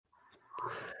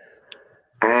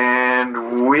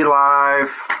We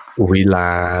live. We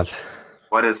live.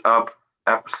 What is up?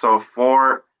 Episode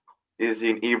 4,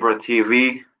 Izzy and Ibra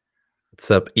TV. What's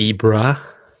up, Ibra?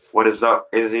 What is up,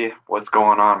 Izzy? What's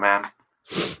going on, man?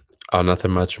 Oh,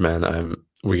 nothing much, man.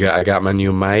 I got my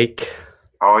new mic.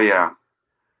 Oh yeah.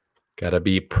 Gotta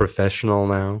be professional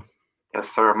now.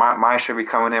 Yes, sir. Mine should be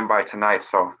coming in by tonight,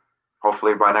 so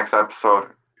hopefully by next episode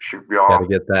should be all. Gotta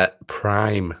get that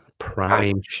prime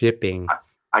shipping.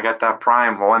 I got that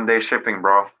Prime 1-day shipping,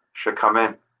 bro. Should come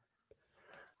in.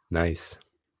 Nice.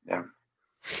 Yeah.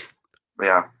 But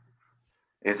yeah.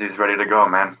 Izzy's ready to go,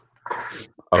 man.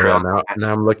 Oh yeah,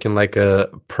 now I'm looking like a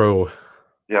pro.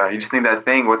 Yeah, you just need that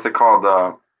thing. What's it called?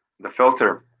 The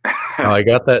filter. Oh, I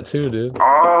got that too, dude.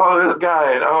 Oh, this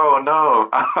guy. Oh no.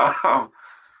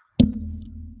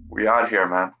 We out here,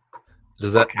 man.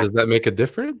 Does that make a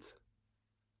difference?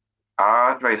 Do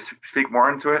I speak more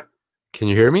into it? Can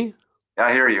you hear me? Yeah,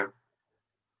 I hear you.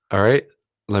 All right.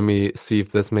 Let me see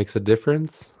if this makes a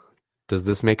difference. Does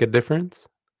this make a difference?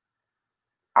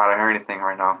 I don't hear anything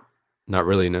right now. Not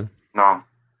really, no. No.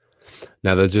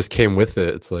 Now that just came with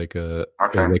it. It's like Okay.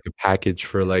 It was like a package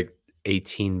for like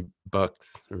 $18 or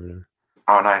whatever.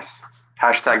 Oh, nice.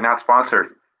 Hashtag not sponsored.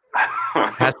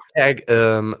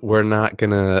 Hashtag we're not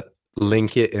gonna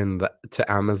link it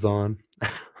to Amazon.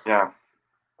 Yeah.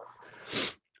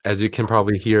 As you can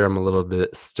probably hear, I'm a little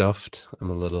bit stuffed.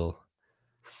 I'm a little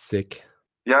sick.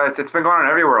 Yeah, it's been going on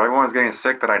everywhere. Everyone's getting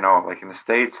sick that I know, like in the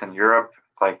States and Europe.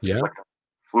 It's like Yeah. It's like a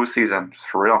flu season, just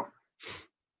for real.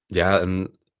 Yeah,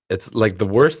 and it's like the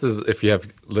worst is if you have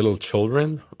little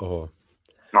children. Oh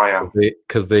yeah.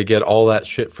 Because they get all that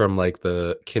shit from like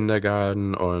the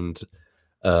kindergarten and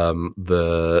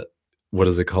the what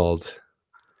is it called?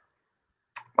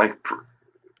 Like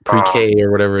Pre-K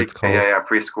or whatever it's called. Yeah,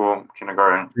 preschool,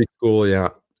 kindergarten. Preschool, yeah.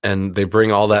 And they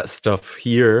bring all that stuff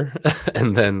here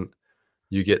and then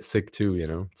you get sick too, you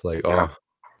know? It's like, Yeah.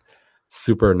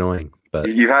 super annoying. But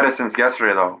You've had it since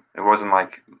yesterday, though. It wasn't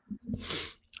like...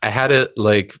 I had it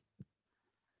like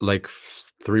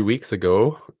 3 weeks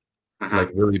ago, Mhm. like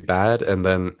really bad. And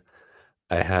then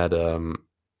I had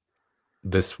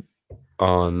this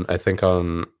I think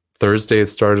on Thursday it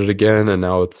started again, and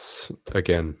now it's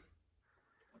again.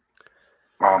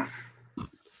 Wow.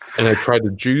 And I tried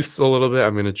to juice a little bit.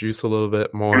 I'm going to juice a little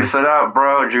bit more. Juice it up,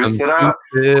 bro. Juice it up.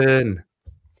 Juicing.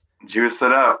 Juice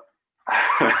it up.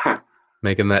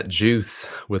 Making that juice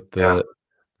with the...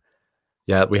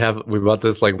 Yeah, we bought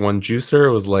this like one juicer.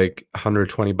 It was like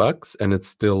 $120 and it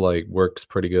still like works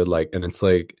pretty good. Like, and it's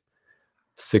like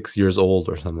 6 years old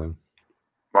or something.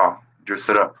 Wow. Juice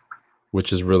it up.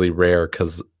 Which is really rare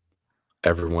because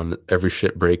every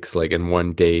shit breaks like in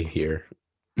one day here.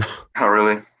 Oh,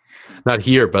 really? Not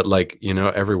here, but like,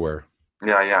 everywhere.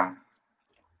 Yeah.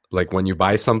 Like when you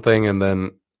buy something and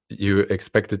then you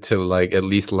expect it to like at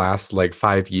least last like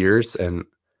 5 years, and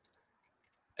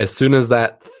as soon as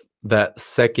that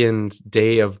second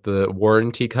day of the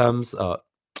warranty comes,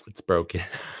 it's broken.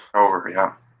 Over,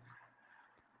 yeah.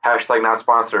 Hashtag not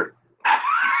sponsored.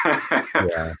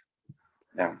 Yeah.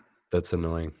 Yeah. That's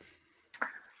annoying.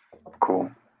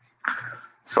 Cool.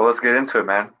 So let's get into it,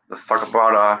 man. Let's talk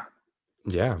about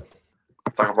yeah.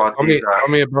 Let's talk about Tell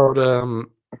me about a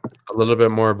little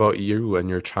bit more about you and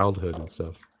your childhood and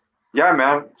stuff. Yeah,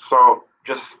 man. So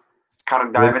just kind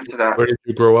of dive into that. Where did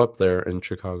you grow up there in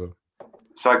Chicago?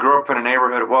 So I grew up in a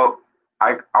neighborhood. Well,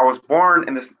 I was born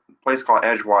in this place called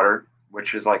Edgewater,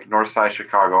 which is like north side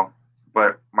Chicago.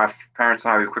 But my parents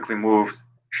and I, we quickly moved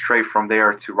straight from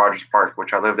there to Rogers Park,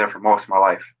 which I lived there for most of my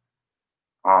life.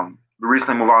 We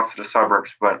recently moved out to the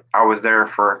suburbs, but I was there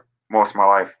for most of my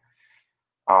life.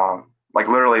 Like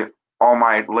literally all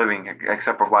my living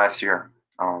except for last year.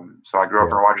 So I grew up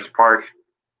in Rogers Park.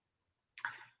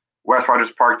 West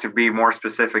Rogers Park, to be more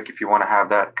specific, if you want to have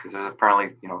that, because there's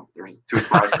apparently, there's 2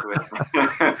 sides to it.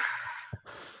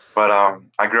 But I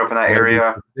grew up in that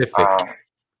area.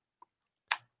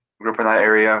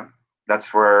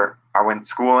 That's where I went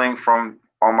schooling from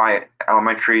all my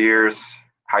elementary years,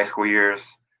 high school years.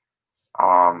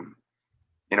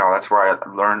 That's where I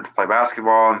learned to play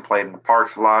basketball and played in the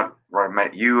parks a lot, where I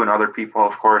met you and other people,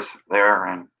 of course, there.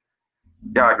 And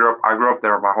yeah, I grew up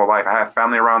there my whole life. I have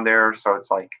family around there, so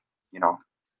it's like, there's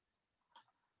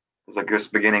a good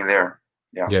beginning there.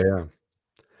 Yeah.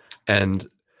 And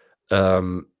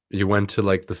you went to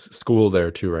like the school there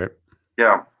too, right?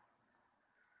 Yeah.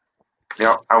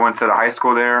 I went to the high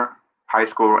school there, in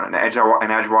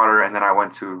Edgewater, and then I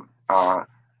went to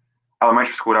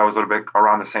elementary school. That was a little bit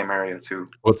around the same area too.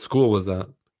 What school was that?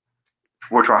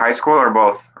 Which one, high school or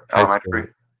both? High elementary.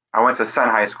 School. I went to Sen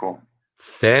High School.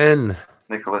 Sen.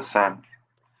 Nicholas Sen.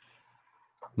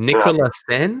 Yeah, Nicola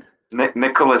Sen?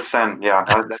 Nicholas Sen. Yeah,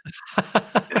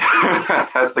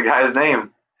 that's the guy's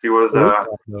name. He was Who is that,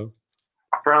 though?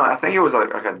 apparently I think he was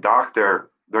like a doctor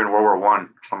during World War I or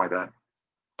something like that.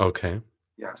 Okay.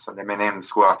 Yeah, so they may name the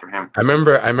school after him. I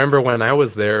remember when I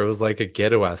was there, it was like a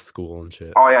ghetto ass school and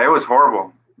shit. Oh yeah, it was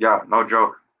horrible. Yeah, no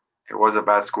joke. It was a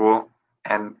bad school,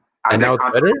 and I And did now it's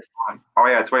better? consequently fine. Oh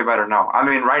yeah, it's way better now. I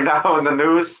mean, right now in the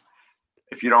news,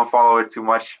 if you don't follow it too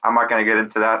much, I'm not gonna get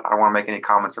into that. I don't want to make any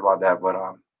comments about that. But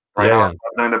right Yeah, now, yeah.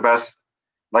 I'm doing the best.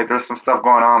 Like there's some stuff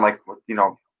going on, like with,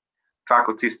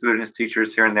 faculty, students,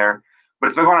 teachers here and there. But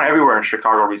it's been going on everywhere in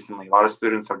Chicago recently. A lot of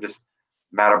students are just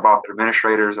mad about their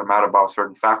administrators, or mad about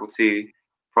certain faculty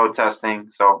protesting.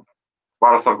 So a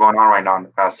lot of stuff going on right now in the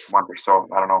past month or so.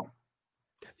 I don't know.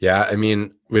 Yeah, I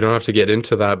mean, we don't have to get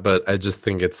into that, but I just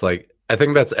think it's like I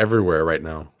think that's everywhere right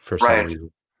now for some Right.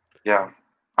 reason. Yeah.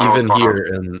 I don't know what's Even going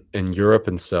on. here in Europe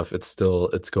and stuff, it's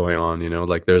going on,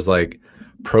 like there's like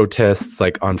protests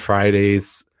like on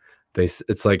Fridays.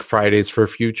 It's like Fridays for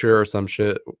Future or some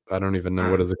shit. I don't even know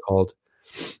what Mm. is it called.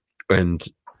 And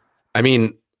I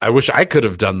mean, I wish I could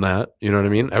have done that. You know what I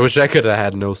mean? I wish I could have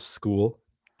had no school.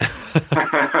 Like,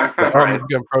 oh, I'm Right.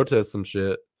 gonna protest some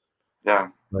shit. Yeah.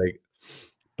 Like,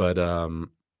 but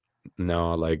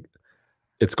no, like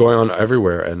it's going on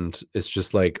everywhere, and it's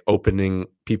just like opening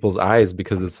people's eyes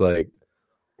because it's like,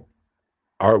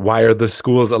 why are the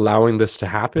schools allowing this to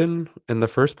happen in the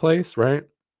first place, right?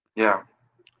 Yeah.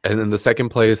 And in the second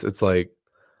place, it's like,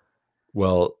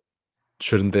 well,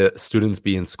 shouldn't the students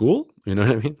be in school? You know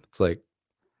what I mean? It's like,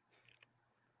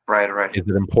 Right. Right. is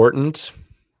it important?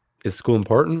 Is school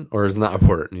important or is it not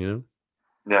important?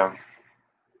 Yeah.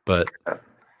 But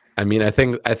I mean, I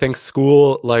think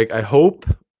school, like, I hope,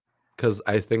 because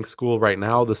I think school right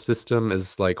now, the system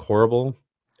is like horrible,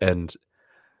 and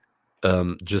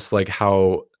just like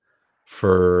how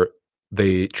for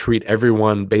they treat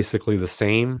everyone basically the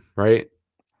same, right?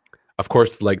 Of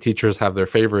course, like teachers have their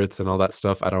favorites and all that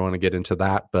stuff. I don't want to get into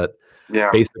that, but Yeah.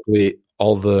 basically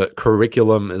all the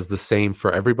curriculum is the same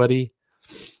for everybody.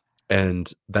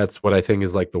 And that's what I think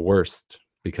is like the worst,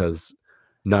 because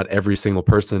not every single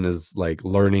person is like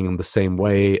learning in the same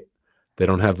way. They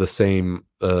don't have the same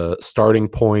starting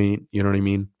point. You know what I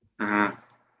mean? Hmm.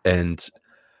 And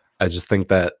I just think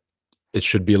that it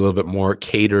should be a little bit more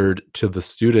catered to the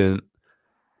student,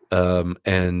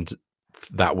 and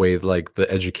that way, like, the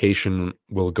education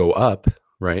will go up,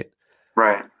 right?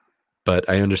 Right. But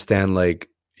I understand, like,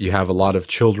 you have a lot of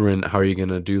children. How are you going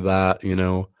to do that?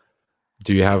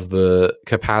 Do you have the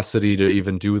capacity to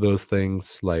even do those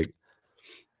things? Like,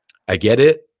 I get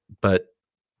it, but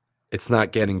it's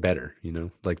not getting better.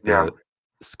 Like, Yeah. the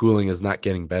schooling is not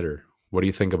getting better. What do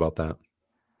you think about that?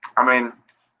 I mean,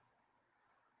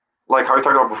 like how we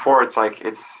talked about before, it's like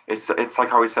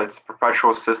how we said, it's a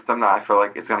perpetual system that I feel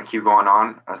like it's gonna keep going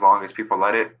on as long as people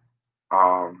let it.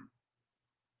 Um,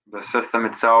 the system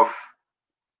itself,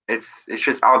 it's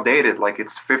just outdated. Like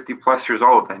it's 50 plus years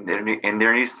old, and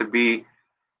there needs to be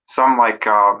some like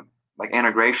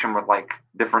integration with like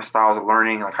different styles of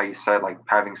learning, like how you said, like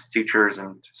having teachers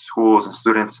and schools and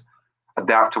students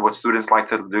adapt to what students like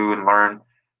to do and learn.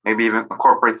 Maybe even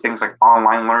incorporate things like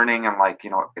online learning and like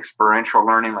experiential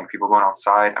learning, like people going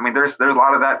outside. I mean, there's a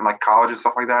lot of that in like college and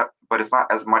stuff like that, but it's not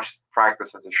as much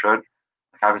practice as it should.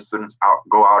 Like having students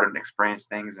go out and experience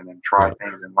things and then try Yeah.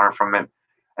 things and learn from it,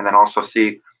 and then also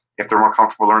see if they're more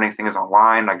comfortable learning things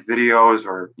online, like videos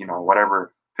or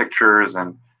whatever, pictures,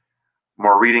 and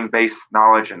more reading based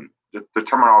knowledge, and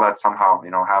determine all that somehow.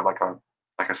 Have like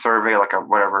a survey, like a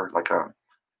whatever, like a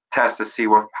test to see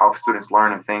how students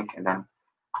learn and think, and then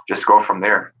just go from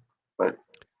there. But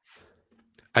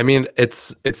I mean,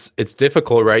 it's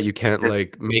difficult, right? You can't it,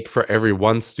 like make for every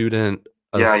one student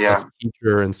yeah, a yeah,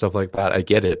 teacher and stuff like that. I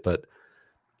get it, but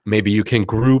maybe you can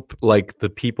group like the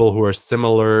people who are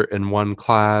similar in one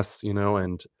class,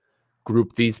 and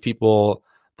group these people.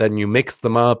 Then you mix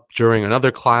them up during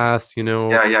another class,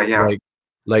 yeah, yeah, yeah,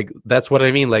 like that's what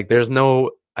I mean. Like there's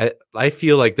no, I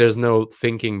feel like there's no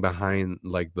thinking behind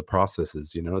like the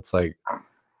processes. It's like,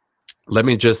 let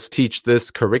me just teach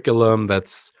this curriculum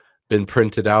that's been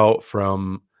printed out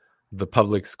from the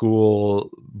public school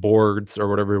boards or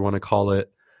whatever you want to call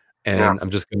it, yeah, and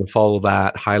I'm just going to follow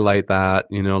that, highlight that.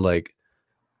 Like,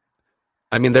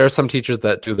 I mean, there are some teachers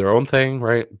that do their own thing,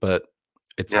 right? But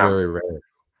it's yeah. very rare.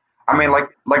 I mean, like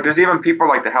there's even people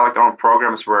like that have like their own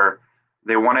programs where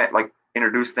they want to like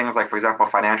introduce things like, for example,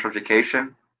 financial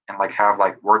education, and like have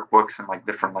like workbooks and like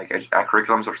different like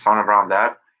curriculums or something around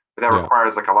that. But that Yeah.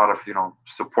 requires like a lot of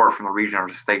support from the region or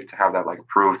the state to have that like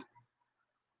approved.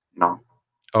 You know.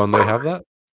 Oh, and they But have that?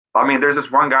 I mean, there's this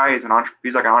one guy. He's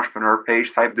like an entrepreneur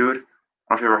page type dude. I don't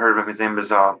know if you ever heard of him. His name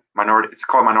is Minority. It's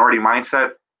called Minority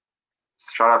Mindset.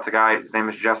 Shout out to the guy. His name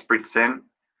is Jaspreet Singh.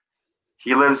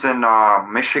 He lives in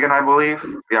Michigan, I believe.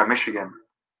 Yeah, Michigan.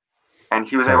 And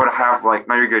he was Sorry. able to have like,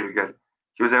 no, you're good, you're good.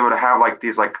 He was able to have like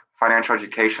these like financial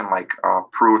education like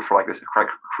approved for like this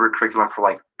curriculum for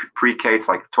like pre-K to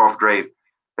like 12th grade.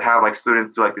 They have like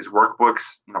students do like these workbooks,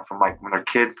 from like when they're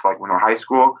kids, like when they're high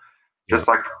school, Yeah. just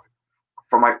like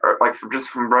from like from just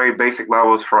from very basic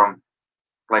levels, from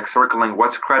like circling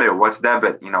what's credit, what's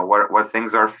debit, what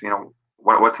things are,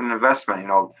 what's an investment,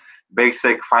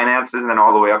 basic finances, and then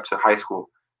all the way up to high school,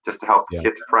 just to help Yeah.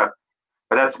 kids prep.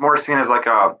 But that's more seen as like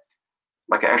an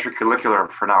extracurricular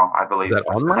for now, I Is believe. that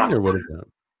online or what is that?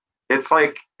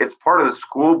 It's part of the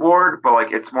school board, but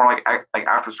like it's more like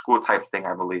after school type thing,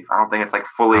 I believe. I don't think it's like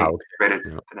fully Okay.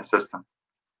 integrated Yeah. in the system,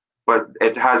 but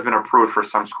it has been approved for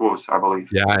some schools, I believe.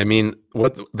 Yeah, I mean,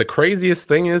 what the craziest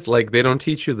thing is, like, they don't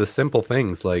teach you the simple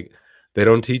things. Like, they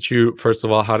don't teach you, first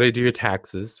of all, how to do your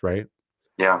taxes, right?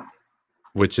 Yeah.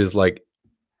 Which is like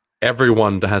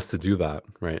everyone has to do that,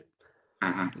 right?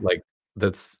 Hmm. Like,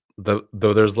 that's though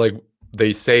there's like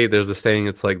they say there's a saying,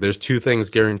 it's like there's two things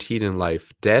guaranteed in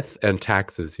life, death and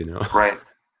taxes, you know? Right.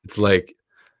 It's like,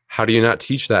 how do you not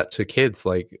teach that to kids?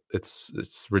 Like,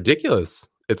 it's ridiculous.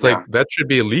 It's Yeah. like that should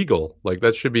be illegal. Like,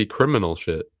 that should be criminal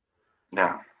shit,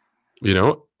 Yeah. you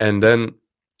know? And then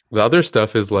the other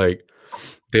stuff is like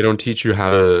they don't teach you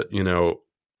how to,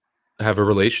 have a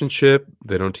relationship.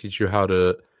 They don't teach you how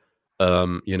to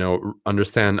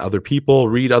understand other people,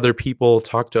 read other people,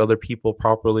 talk to other people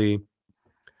properly.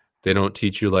 They don't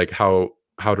teach you like how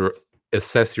to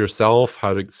assess yourself,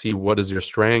 how to see what is your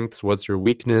strengths, what's your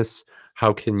weakness,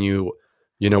 how can you,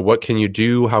 what can you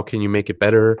do, how can you make it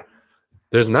better.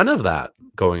 There's none of that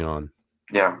going on.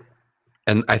 Yeah.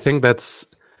 And I think that's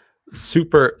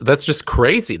just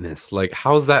craziness. Like,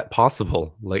 how's that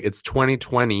possible? Like, it's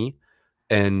 2020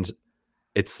 and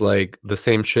it's like the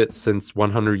same shit since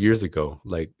 100 years ago.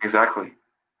 Like, Exactly.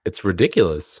 it's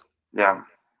ridiculous. Yeah.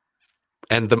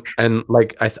 And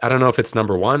like, I don't know if it's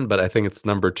number one, but I think it's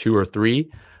number two or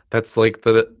three. That's like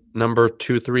the number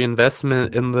 2, 3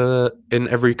 investment in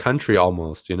every country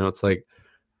almost. It's like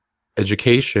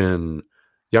education,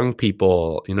 young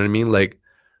people. You know what I mean? Like,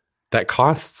 that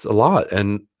costs a lot,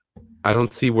 and I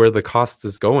don't see where the cost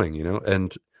is going.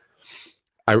 And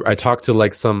I talked to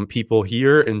like some people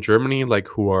here in Germany, like,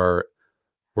 who are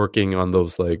working on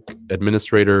those like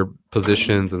administrator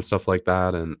positions and stuff like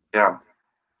that, and Yeah.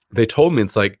 they told me,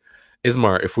 it's like,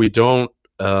 Ismar, if we don't,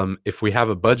 if we have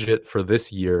a budget for this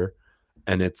year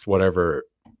and it's whatever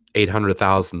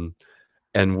 800,000,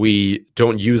 and we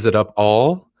don't use it up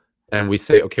all, and we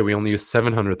say, okay, we only use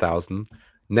 700,000.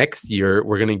 Next year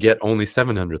we're gonna get only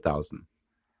 700,000.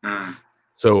 Mm.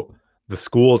 So the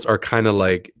schools are kind of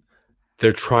like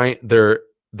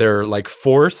they're like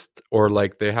forced, or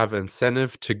like they have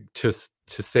incentive to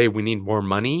say we need more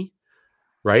money,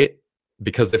 right?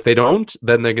 Because if they don't,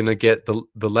 then they're gonna get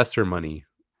the lesser money.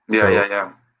 Yeah. So Yeah.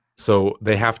 Yeah. so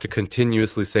they have to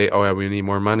continuously say, oh yeah, we need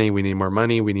more money, we need more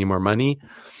money, we need more money.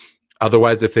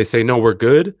 Otherwise, if they say no, we're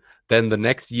good, then the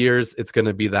next year's it's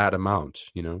gonna be that amount.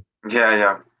 Yeah.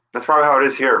 Yeah. That's probably how it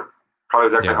is here. Probably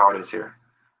exactly Yeah, how it is here.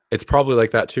 it's probably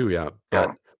like that too. Yeah, Yeah.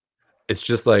 but it's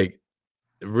just like,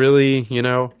 really.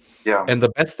 Yeah. And the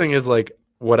best thing is, like,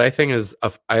 what I think is,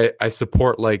 I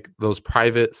support like those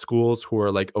private schools who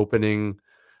are like opening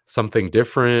something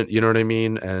different, you know what I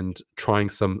mean, and trying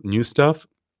some new stuff.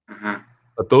 Hmm.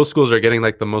 But those schools are getting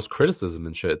like the most criticism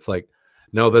and shit. It's like,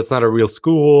 no, that's not a real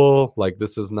school. Like,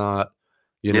 this is not,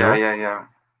 you Yeah. know. Yeah. Yeah.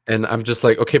 And I'm just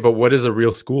like, okay, but what is a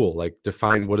real school? Like,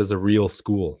 define what is a real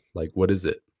school. Like, what is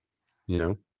it? You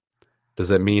know? Does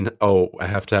that mean, oh, I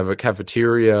have to have a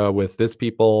cafeteria with this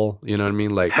people? You know what I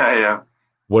mean? Like, Yeah. Yeah.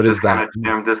 what This is kind that? of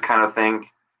gym, this kind of thing.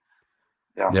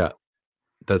 Yeah. Yeah,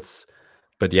 that's,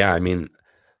 but yeah, I mean,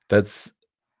 that's,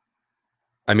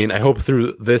 I mean, I hope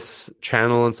through this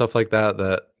channel and stuff like that,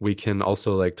 that we can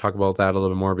also like talk about that a little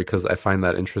bit more, because I find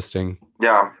that interesting,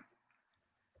 Yeah.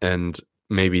 and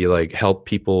maybe like help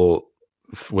people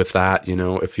with that.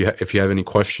 If you have any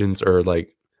questions, or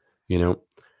like, you know,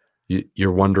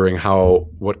 you're wondering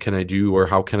what can I do, or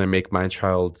how can I make my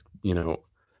child,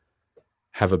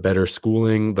 have a better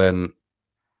schooling, then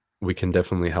we can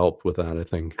definitely help with that, I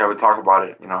think. Yeah. We talk about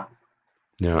it. Yeah.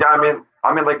 Yeah.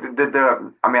 I mean, like I mean,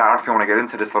 I don't know if you want to get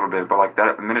into this a little bit, but like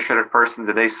that administrative person,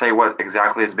 did they say what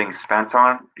exactly is being spent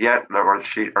on yet, or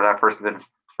that person didn't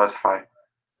specify?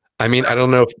 I mean, I don't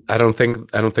know if I don't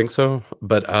think so,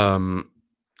 but I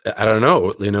don't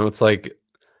know. It's like,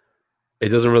 it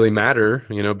doesn't really matter,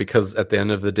 because at the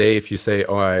end of the day, if you say,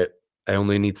 "Oh, I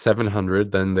only need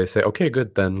 700," then they say, "Okay,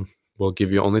 good. Then we'll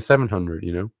give you only 700."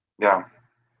 Yeah.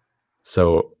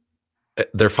 So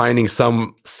they're finding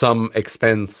some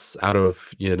expense out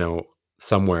of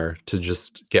somewhere to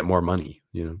just get more money.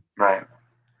 Right.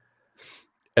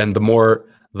 And the more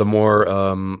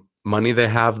money they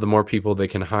have, the more people they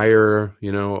can hire.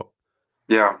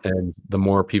 Yeah. And the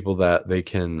more people that they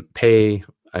can pay.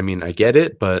 I mean, I get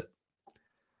it, but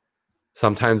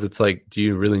sometimes it's like, do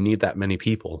you really need that many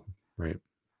people, right?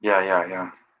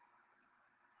 Yeah.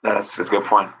 That's a good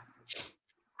point,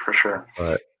 for sure.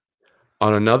 But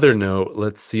on another note,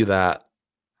 let's see that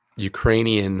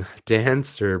Ukrainian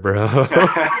dancer, bro.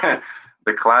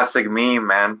 The classic meme,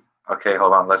 man. Okay,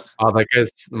 hold on. Oh, that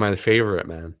guy's my favorite,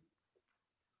 man.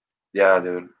 Yeah,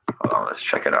 dude. Hold on, let's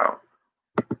check it out.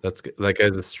 That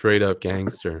guy's a straight up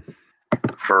gangster.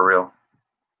 For real.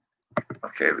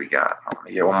 Okay, let me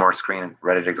get one more screen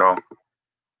ready to go.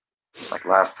 Like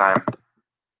last time.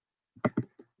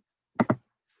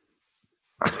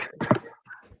 Okay.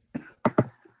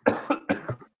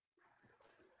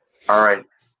 All right.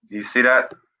 Do you see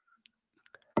that?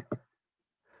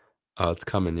 Oh, it's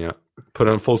coming, yeah. Put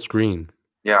it on full screen.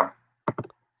 Yeah.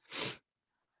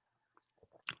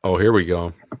 Oh, here we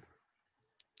go.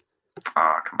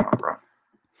 Come on, bro.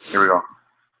 Here we go.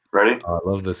 Ready? Oh, I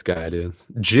love this guy, dude.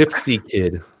 Gypsy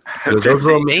Kid. Those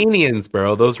Romanians,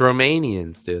 bro. Those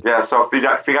Romanians, dude. Yeah, so if you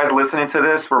guys are listening to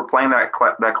this, we're playing that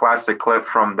classic clip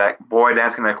from that boy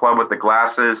dancing in the club with the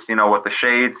glasses, with the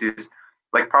shades. He's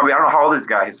like probably, I don't know how old this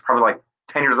guy is. He's probably like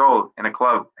 10 years old in a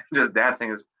club, just dancing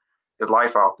his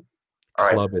life out. All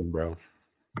right. Clubbing, bro. All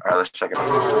right, let's check it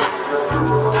out.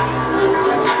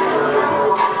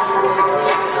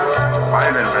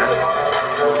 Ivan, man.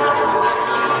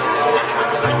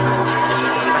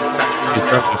 You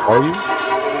trying to call you?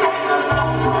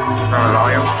 Turn the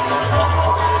volume.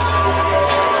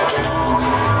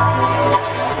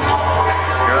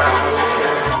 Hear that?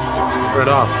 Turn it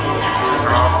off.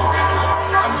 Turn off.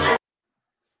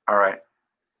 All right.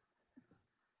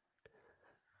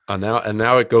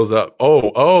 Now it goes up.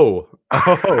 Oh.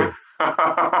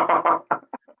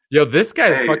 Yo, this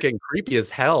guy's fucking creepy as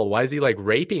hell. Why is he like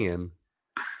raping him?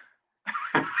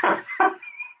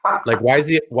 Like, why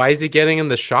is he getting in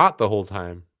the shot the whole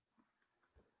time?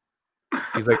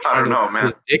 He's like trying to put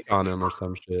his dick on him or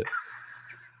some shit.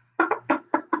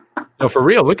 No, for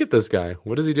real. Look at this guy.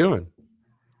 What is he doing?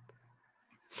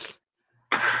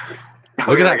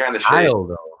 Look at that guy in the style,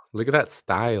 though. Look at that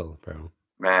style, bro.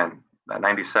 Man, that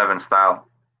 97 style.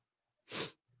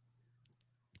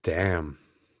 Damn.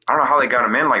 I don't know how they got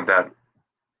him in like that.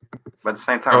 But at the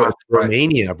same time, it's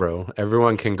Romania, bro.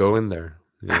 Everyone can go in there.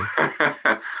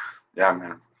 Yeah,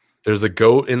 man. There's a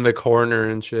goat in the corner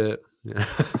and shit. Yeah.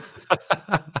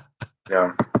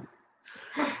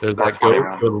 There's that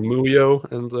goat, little Muyo,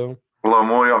 Enzo. Little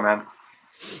Muyo, man.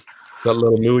 Is that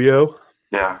little Muyo?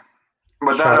 Yeah.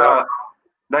 But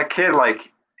that kid,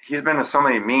 like, he's been in so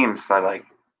many memes that, like,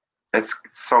 it's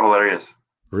so hilarious.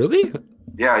 Really?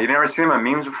 Yeah, you never seen him in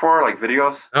memes before, like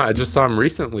videos? No, I just saw him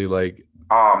recently, like.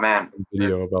 Oh man, a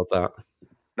video about that.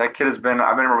 That kid has been.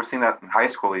 I've never seen that in high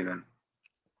school even.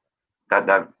 That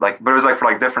like, but it was like for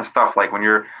like different stuff. Like when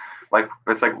you're, like,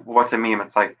 it's like, what's a meme?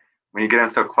 It's like when you get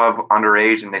into a club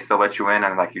underage and they still let you in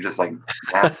and like you just like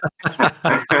dance.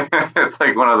 It's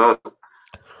like one of those.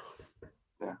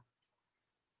 Yeah.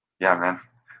 Yeah, man.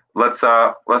 Let's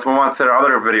move on to the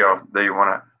other video that you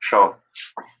want to show.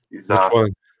 These Which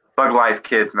one? Thug Life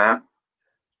kids, man.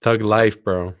 Thug Life,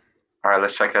 bro. All right,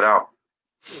 let's check it out.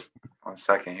 1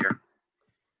 second here.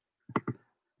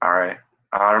 All right.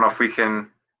 I don't know if we can.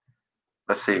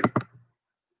 Let's see.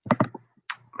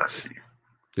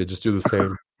 Yeah, just do the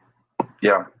same.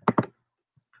 Yeah.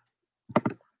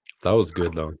 That was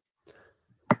good though.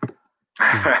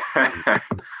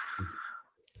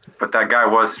 But that guy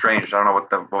was strange. I don't know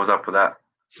what was up with that.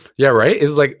 Yeah, right? It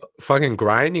was like fucking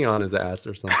grinding on his ass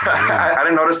or something. I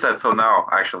didn't notice that till now,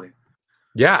 actually.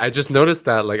 Yeah, I just noticed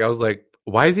that. Like, I was like,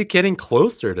 why is he getting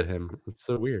closer to him? It's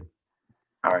so weird.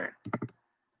 All right.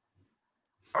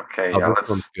 Okay. Oh, Yeah.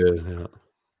 That's good. Yeah.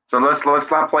 So let's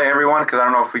not play everyone because I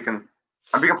don't know if we can.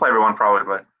 We can play everyone probably,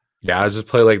 but. Yeah, I'll just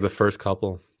play like the first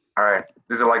couple. All right.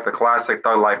 These are like the classic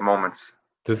Thug Life moments.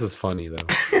 This is funny though.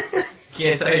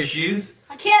 Can't tie your shoes?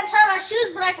 I can't tie my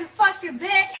shoes, but I can fuck your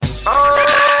bitch.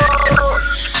 Oh!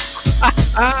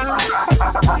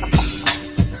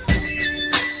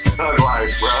 Thug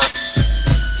Life, bro.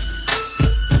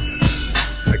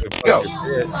 Yo.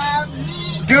 You love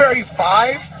me. Dude, are you 5?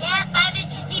 Yeah, 5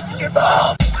 inches deep in your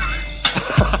mouth.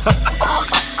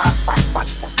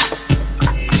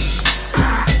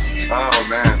 Oh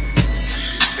man,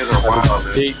 kids are wild,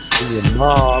 dude. Deep in your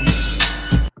mom.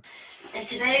 And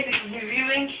today we're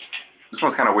reviewing This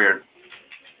one's kind of weird.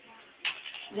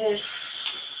 this.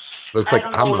 Looks I like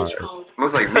don't know what Amma. it's called.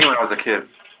 Looks like me when I was a kid.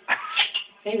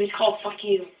 Maybe it's called Fuck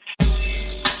You.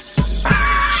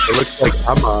 It looks like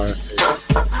Amma.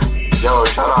 Yo,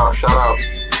 shout out. Shout out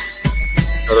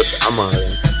to Amma.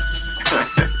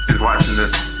 He's watching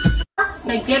this.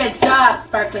 Now get a job,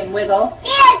 Sparkling Wiggle.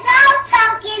 Yes, I'm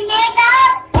talking,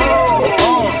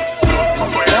 nigga.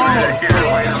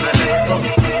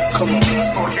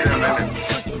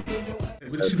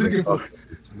 What you looking for?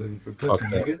 Looking for pussy, Fuck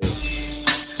that. nigga.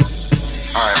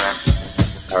 Alright, man.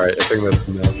 Alright, I think that's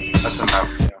enough. That's enough.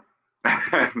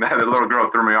 Yeah. The little girl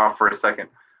threw me off for a second.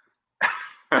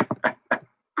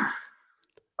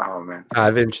 Oh, man.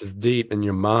 5 inches deep in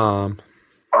your mom.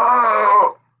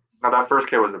 Oh! No, that first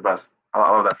kid was the best. I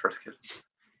love that first kid.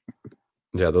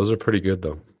 Yeah, those are pretty good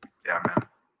though. Yeah, man.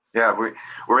 Yeah, were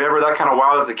you ever that kind of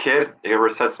wild as a kid? You ever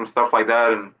said some stuff like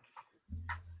that? And,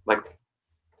 like,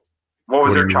 what was What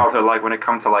do your you mean? childhood like when it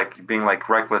comes to, like, being, like,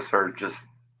 reckless or just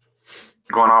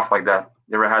going off like that?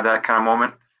 You ever had that kind of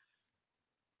moment?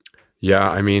 Yeah,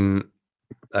 I mean,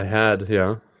 I had,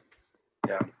 yeah.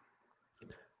 Yeah.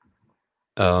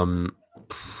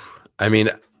 I mean,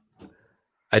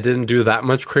 I didn't do that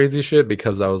much crazy shit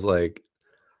because I was like,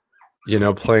 you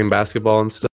know, playing basketball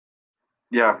and stuff.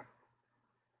 Yeah.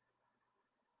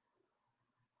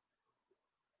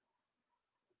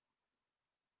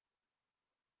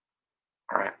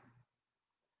 All right.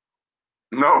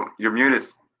 No, you're muted.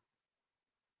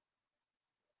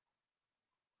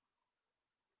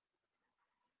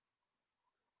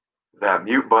 That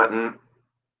mute button.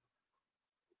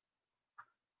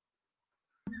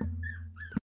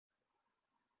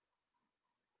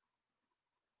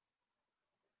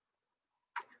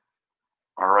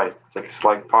 All right, take a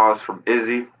slight pause from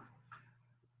Izzy.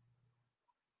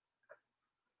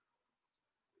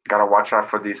 Gotta watch out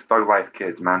for these thug life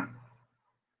kids, man.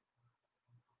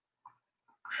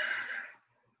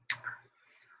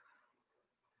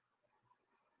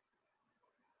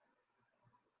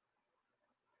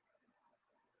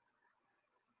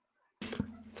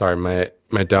 Sorry,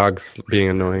 my dog's being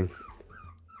annoying.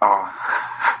 Oh,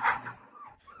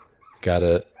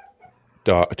 Got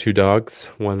two dogs.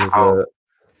 One is Oh. a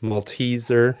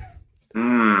Malteser.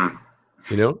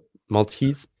 You know,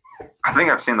 Maltese. I think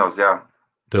I've seen those. Yeah,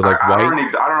 They're like I white. don't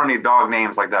know any dog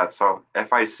names like that. So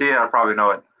if I see it, I probably know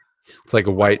it. It's like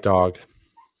a white dog.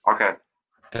 Okay.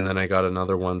 And then I got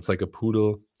another one. It's like a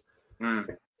poodle,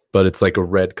 Mm. but it's like a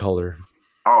red color.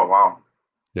 Oh wow.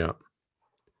 Yeah,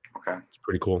 Okay. it's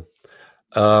pretty cool.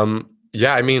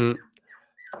 Yeah, I mean,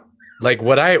 like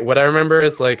what I remember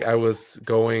is like I was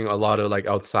going a lot of like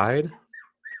outside.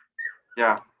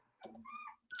 Yeah.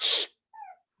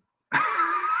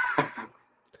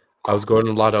 I was going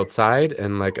a lot outside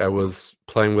and like I was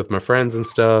playing with my friends and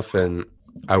stuff, and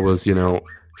I was, you know,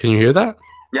 can you hear that?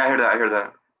 Yeah, I hear that. I hear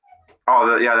that.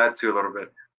 Oh, yeah, that too a little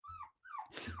bit.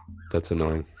 That's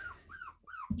annoying.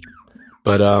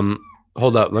 But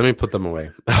hold up, let me put them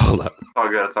away. Hold up. It's all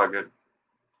good. It's all good.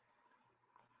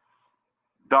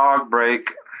 Dog break.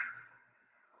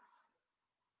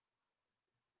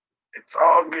 It's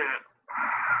all good.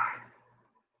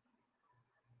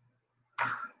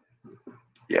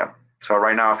 Yeah. So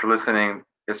right now, if you're listening,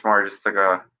 Ismar just took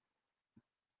a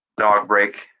dog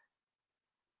break.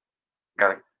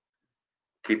 Gotta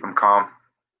keep him calm.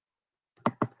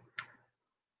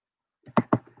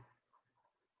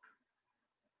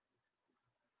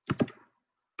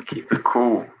 Keep it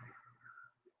cool.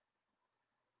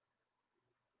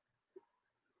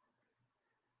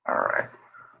 All right.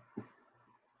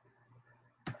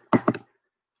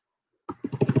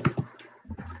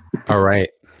 All right.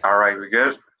 All right. We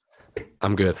good?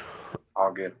 I'm good.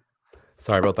 All good.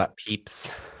 Sorry about that,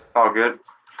 peeps. All good.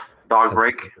 Dog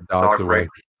break. Dogs Dog away.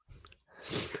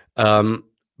 break.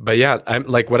 But yeah, I'm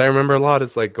like what I remember a lot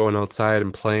is like going outside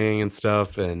and playing and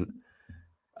stuff, and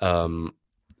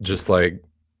just like,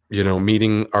 you know,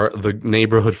 meeting the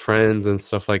neighborhood friends and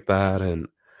stuff like that. And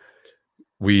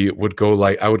we would go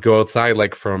I would go outside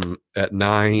like from at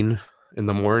 9 in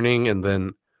the morning and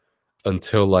then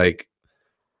until like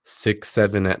 6,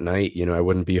 7 at night, you know, I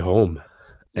wouldn't be home.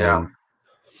 Yeah. And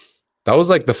that was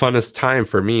like the funnest time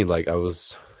for me. Like I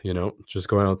was, you know, just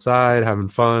going outside, having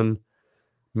fun,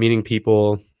 meeting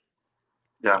people.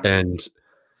 Yeah. And,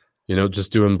 you know,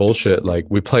 just doing bullshit. Like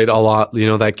we played a lot, you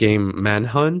know, that game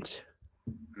Manhunt.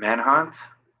 Manhunt?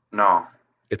 No.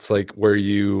 It's like where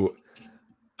you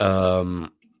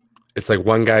it's like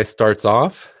one guy starts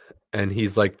off and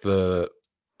he's like the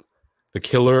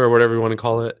killer or whatever you want to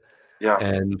call it, Yeah.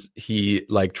 and he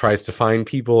like tries to find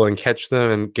people and catch them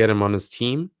and get them on his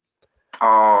team.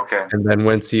 Oh, okay. And then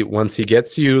once he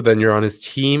gets you, then you're on his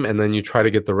team, and then you try to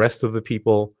get the rest of the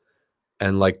people,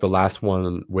 and like the last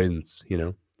one wins, you know?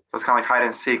 So it's kind of like hide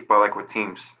and seek, but like with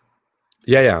teams.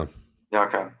 Yeah. Yeah,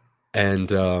 okay. And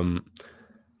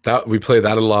that we played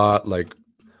that a lot. Like,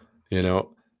 you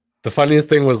know, the funniest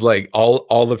thing was like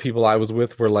all the people I was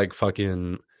with were like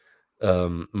fucking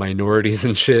minorities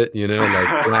and shit, you know,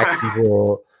 like black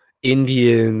people,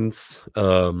 Indians,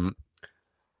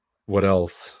 what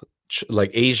else?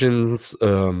 Like Asians,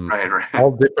 Right.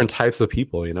 all different types of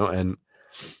people, you know, and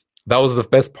that was the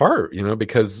best part, you know,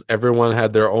 because everyone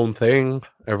had their own thing,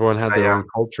 everyone had their own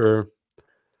culture,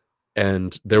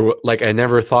 and there were like I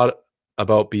never thought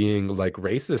about being like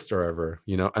racist or ever,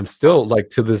 you know. I'm still like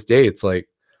to this day, it's like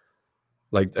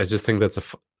I just think that's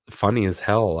funny as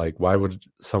hell. Like, why would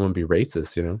someone be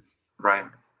racist, you know? Right.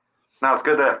 No, it's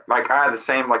good that like I had the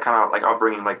same like kind of like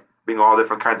upbringing, like being all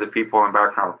different kinds of people and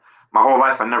backgrounds. My whole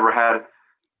life, I never had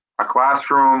a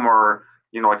classroom or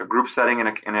like a group setting in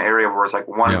an area where it's like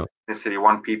one ethnicity,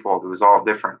 one people. It was all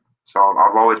different. So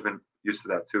I've always been used to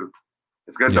that too.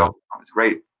 It's good though. It's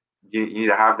great. You need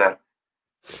to have that.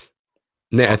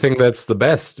 Yeah, I think that's the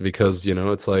best because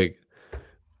it's like,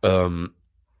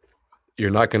 you're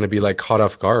not going to be like caught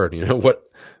off guard. You know what?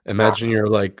 Imagine you're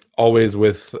like always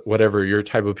with whatever your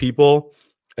type of people,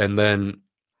 and then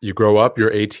you grow up,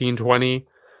 you're 18, 20,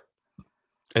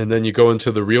 and then you go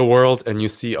into the real world and you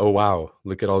see, oh wow,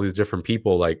 look at all these different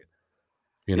people. Like,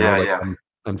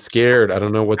 I'm scared. I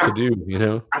don't know what to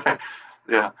do.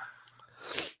 Yeah.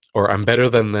 Or I'm better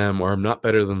than them, or I'm not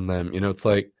better than them. It's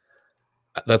like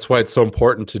that's why it's so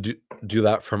important to do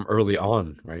that from early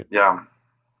on, right? Yeah.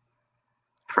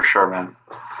 For sure, man.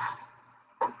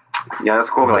 Yeah, that's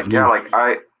cool. Like, yeah, like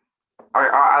I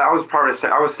was probably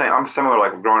I'm similar.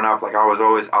 Like growing up, like I was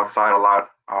always outside a lot.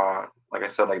 Like I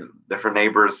said, like different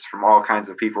neighbors from all kinds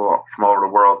of people from all over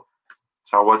the world.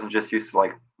 So I wasn't just used to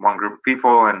like one group of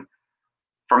people. And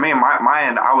for me, my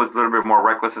end, I was a little bit more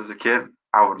reckless as a kid.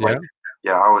 I would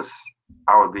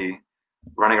I would be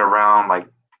running around, like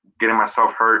getting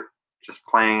myself hurt, just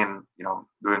playing and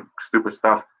doing stupid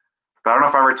stuff. But I don't know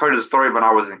if I ever told you the story when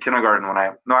I was in kindergarten.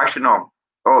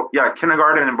 Oh yeah,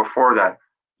 kindergarten and before that.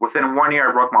 Within 1 year,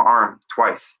 I broke my arm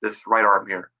twice. This right arm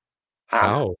here.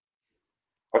 How?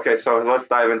 Okay, so let's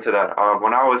dive into that.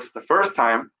 The first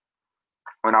time,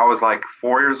 when I was like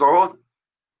 4 years old,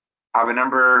 I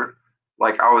remember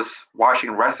like I was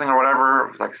watching wrestling or whatever.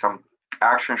 It was like some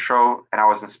action show, and I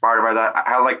was inspired by that. I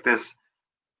had like this.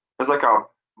 It was like a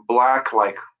black,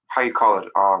 like how you call it?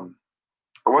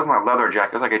 It wasn't a leather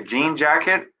jacket. It was like a jean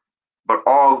jacket, but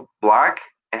all black.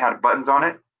 It had buttons on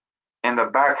it. And the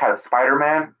back had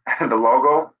Spider-Man and the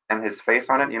logo and his face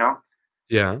on it,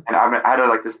 Yeah. And I had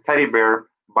like this teddy bear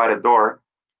by the door.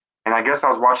 And I guess I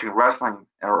was watching wrestling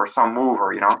or some move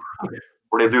or,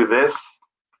 where they do this.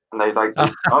 And they like,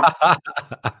 I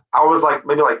was like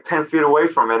maybe like 10 feet away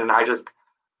from it. And I just.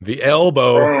 The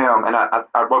elbow. Bam. And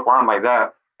I broke my arm like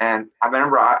that. And I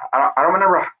remember, I don't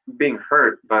remember being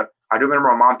hurt, but I do remember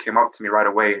my mom came up to me right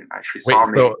away and she saw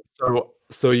me.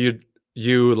 So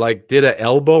you like did an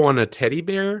elbow on a teddy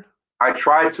bear? I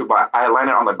tried to, but I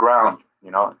landed on the ground,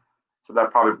 So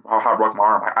that probably how I broke my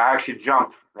arm. I actually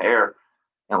jumped in the air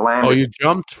and landed. Oh, you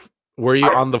jumped? Were you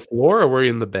on the floor or were you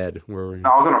in the bed? Where were you?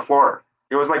 I was on the floor.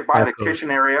 It was like by the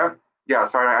kitchen area. Yeah,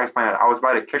 sorry, I explained it. I was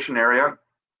by the kitchen area,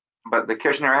 but the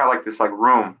kitchen area had like this like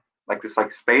room, like this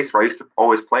like space where I used to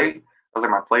always play. It was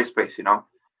like my play space, So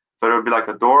there would be like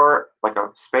a door, like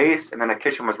a space, and then the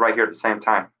kitchen was right here at the same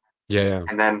time. Yeah.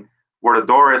 And then where the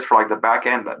door is for like the back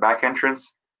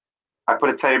entrance, I put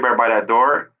a teddy bear by that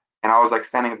door, and I was like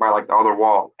standing by like the other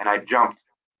wall, and I jumped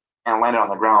and landed on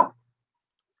the ground.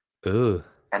 Ugh.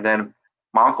 And then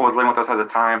my uncle was living with us at the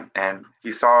time, and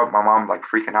he saw my mom like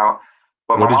freaking out.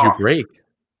 But what did you break?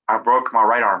 I broke my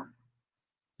right arm.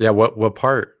 Yeah, what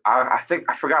part? I think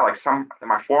I forgot, like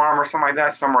my forearm or something like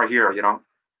that, somewhere here,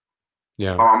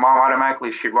 Yeah. But my mom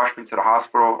automatically, she rushed me to the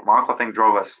hospital. My uncle, I think,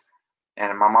 drove us.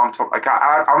 And my mom told, like,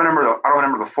 I don't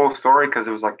remember the full story because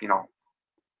it was like,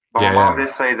 But my mom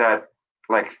did say that,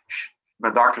 like, the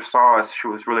doctor saw us. She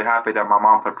was really happy that my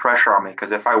mom put pressure on me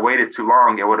because if I waited too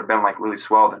long, it would have been like really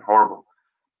swelled and horrible.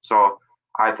 So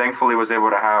I thankfully was able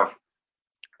to have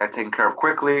that taken care of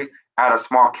quickly. I had a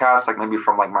small cast, like maybe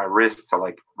from like my wrist to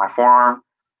like my forearm.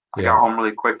 I got home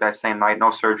really quick that same night,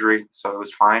 no surgery, so it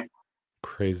was fine.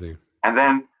 Crazy. And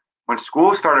then when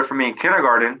school started for me in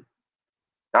kindergarten,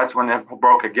 that's when it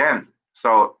broke again.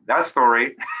 So that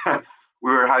story,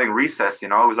 we were having recess, it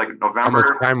was like November.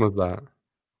 How much time was that?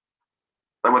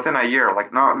 like within a year,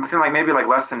 like no, within like maybe like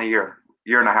less than a year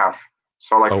and a half.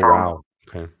 So like Oh from wow.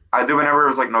 Okay. I do remember it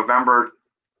was like November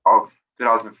of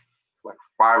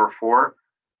 2005 or four,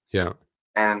 Yeah.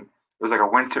 and it was like a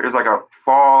winter. It was like a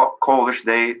fall coldish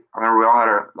day. I remember we all had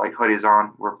our like hoodies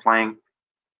on. We were playing,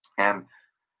 and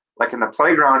like in the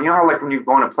playground, you know how like when you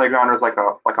go in a playground, there's like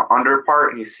an under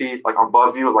part, and you see like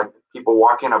above you, like people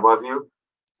walking above you,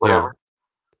 Yeah. whatever.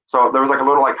 So there was like a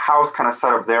little like house kind of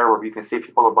set up there where you can see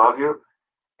people above you.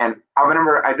 And I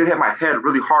remember I did hit my head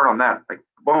really hard on that, like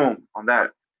boom on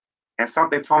that. And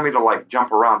something told me to like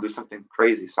jump around, do something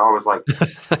crazy. So I was like,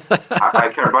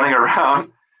 I kept running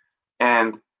around,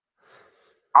 and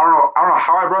I don't know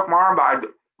how I broke my arm, but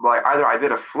like either I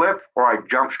did a flip or I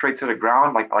jumped straight to the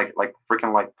ground, like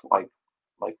freaking like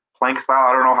plank style.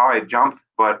 I don't know how I jumped,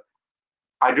 but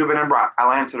I do remember I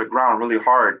landed to the ground really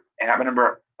hard, and I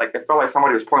remember like it felt like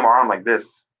somebody was pulling my arm like this.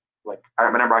 Like I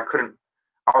remember I couldn't.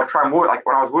 I was trying to move. Like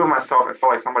when I was moving myself, it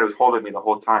felt like somebody was holding me the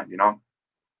whole time, you know.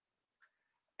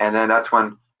 And then that's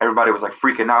when everybody was like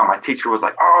freaking out. My teacher was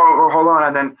like, "Oh, hold on!"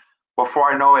 And then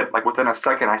before I know it, like within a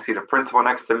second, I see the principal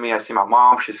next to me. I see my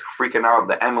mom. She's freaking out.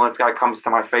 The ambulance guy comes to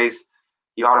my face.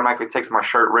 He automatically takes my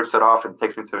shirt, rips it off, and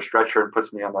takes me to the stretcher and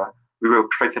puts me on the. We go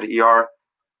straight to the ER,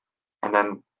 and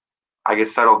then I get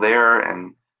settled there.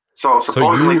 And so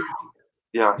supposedly,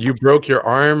 yeah, You broke your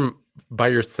arm by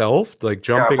yourself, like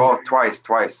jumping both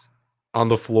twice. on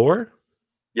the floor?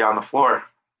 Yeah, on the floor.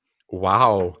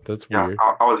 Wow, that's Yeah, weird.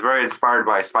 I was very inspired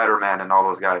by Spider-Man and all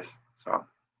those guys. So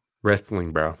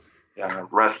Wrestling, bro. yeah,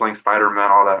 wrestling, Spider-Man,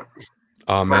 all that.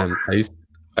 Oh man,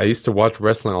 I used to watch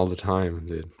wrestling all the time,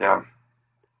 dude. Yeah.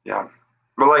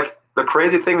 But like the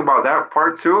crazy thing about that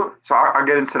part too, so I'll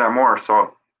get into that more.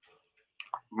 So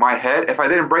my head, if I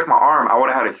didn't break my arm, I would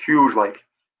have had a huge like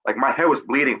my head was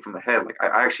bleeding from the head. Like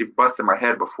I actually busted my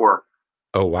head before.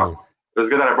 Oh wow. It was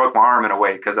good that I broke my arm in a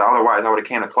way, because otherwise I would have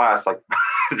came to class like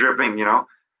dripping, you know.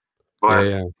 But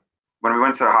Yeah. when we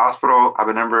went to the hospital, I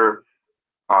remember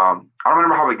I don't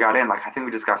remember how we got in. Like I think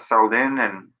we just got settled in,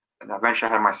 and eventually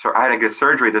I had to get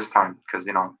surgery this time because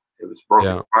you know it was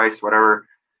broken twice, whatever.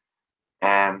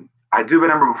 And I do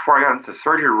remember before I got into the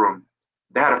surgery room,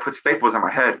 they had to put staples in my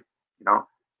head. You know,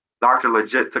 doctor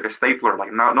legit took a stapler,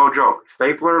 like no joke,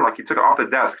 stapler, like he took it off the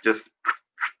desk. Just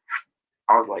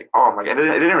I was like, oh my god, it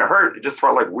didn't even hurt. It just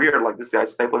felt like weird, like this guy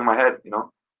stapling my head, you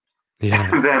know. Yeah.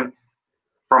 And then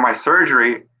for my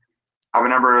surgery, I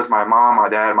remember it was my mom, my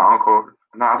dad, my uncle.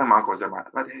 No, I think my uncle was there.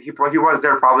 He was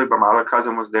there probably, but my other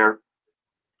cousin was there.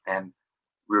 And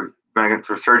we were going to get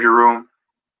to a surgery room.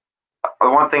 The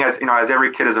one thing, as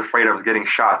every kid is afraid of, is getting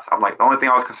shots. I'm like, the only thing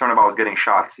I was concerned about was getting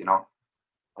shots, you know.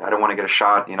 I didn't want to get a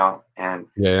shot, you know. And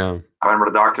Yeah. I remember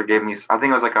the doctor gave me, I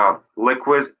think it was like a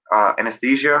liquid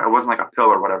anesthesia. It wasn't like a pill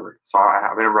or whatever. So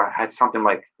I remember I had something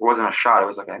like, it wasn't a shot. It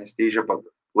was like anesthesia, but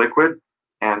liquid.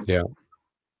 And Yeah.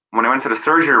 when I went to the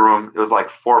surgery room, it was like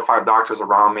 4 or 5 doctors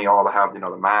around me, all to have, you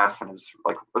know, the masks, and it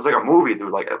was like a movie,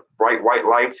 dude, like bright white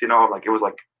lights, you know, like it was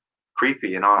like creepy,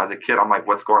 you know. As a kid, I'm like,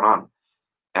 what's going on?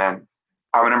 And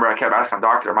I remember I kept asking the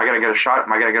doctor, am I gonna get a shot?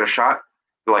 Am I gonna get a shot?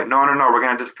 They're like, no, we're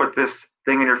gonna just put this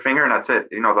thing in your finger and that's it,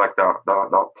 you know, like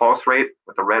the pulse rate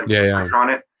with the red pressure on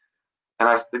it. And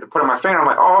I put it in my finger. I'm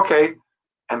like, oh, okay.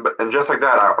 And just like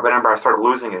that, I remember I started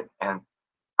losing it, and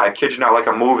I kid you not, like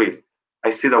a movie.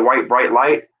 I see the white bright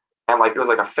light, and like it was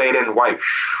like a fade in white.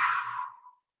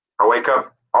 I wake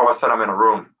up, all of a sudden I'm in a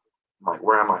room. I'm like,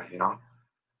 where am I? You know? And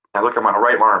I look at my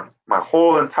right arm, my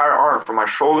whole entire arm, from my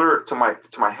shoulder to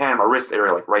my hand, my wrist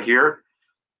area, like right here,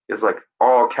 is like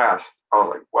all cast. I was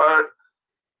like, what?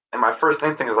 And my first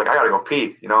instinct is like, I gotta go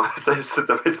pee. You know,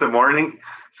 it's the morning,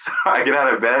 so I get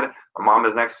out of bed. My mom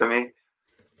is next to me,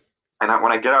 and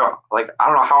when I get out, like I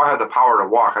don't know how I have the power to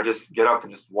walk. I just get up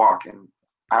and just walk, and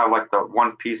I have like the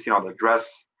one piece, you know, the dress,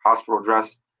 hospital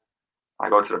dress. I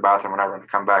go to the bathroom whenever and I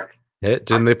come back. Yeah,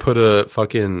 didn't they put a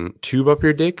fucking tube up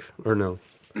your dick or no?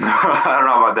 I don't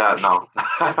know about that. No,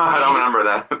 I don't remember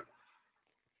that.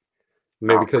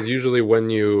 Maybe because usually when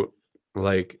you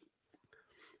like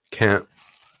can't,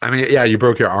 I mean, yeah, you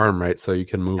broke your arm, right? So you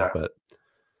can move,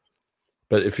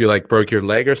 but if you like broke your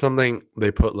leg or something,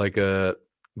 they put like the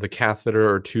catheter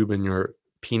or tube in your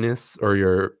penis or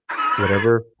your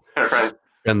whatever, Right.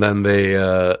 and then they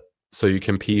so you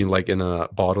can pee like in a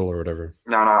bottle or whatever.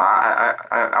 No,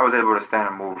 I was able to stand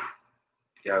and move.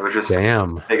 Yeah, it was just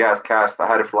Damn. big ass cast. I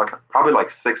had it for probably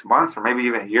 6 months or maybe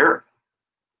even a year.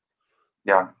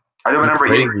 Yeah, I do remember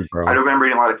eating. I do remember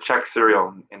eating a lot of Czech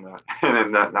cereal in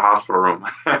the hospital room.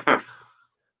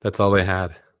 That's all they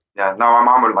had. Yeah, no, my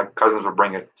mom would cousins would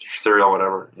bring it cereal,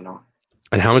 whatever, you know.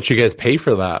 And how much you guys pay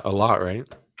for that? A lot, right?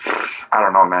 I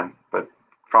don't know, man, but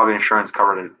probably insurance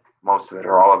covered it, most of it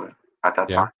or all of it at that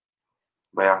Yeah. time.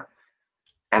 But yeah.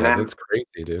 And Yeah, then that's crazy,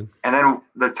 dude. and then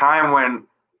the time when,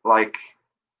 like,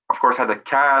 of course, I had the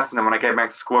cast, and then when I came back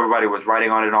to school, everybody was writing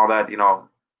on it and all that,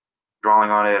 drawing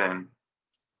on it, and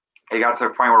it got to the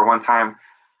point where one time,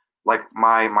 like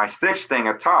my Stitch thing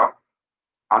at top,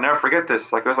 I'll never forget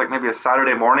this. Like it was like maybe a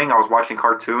Saturday morning, I was watching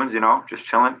cartoons, just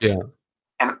chilling, Yeah.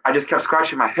 and I just kept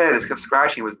scratching my head. It kept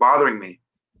scratching. It was bothering me,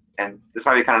 and this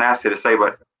might be kind of nasty to say,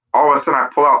 but all of a sudden I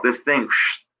pull out this thing,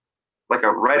 like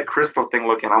a red crystal thing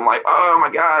looking. I'm like, oh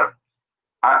my god.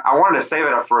 I wanted to save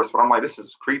it at first, but I'm like, this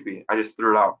is creepy. I just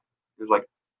threw it out. It looked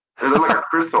like a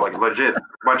crystal, like legit, a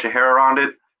bunch of hair around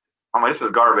it. I'm like, this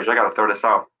is garbage. I gotta throw this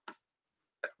out.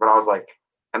 But I was like,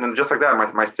 and then just like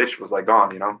that, my Stitch was like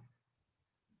gone.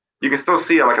 You can still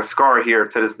see like a scar here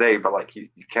to this day, but like you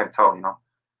can't tell. Yeah,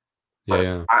 But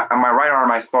yeah. on my right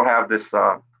arm, I still have this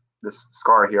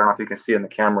scar here. I don't know if you can see it in the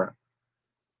camera.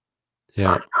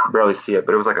 Yeah. I can barely see it,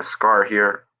 but it was like a scar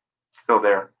here, still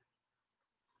there.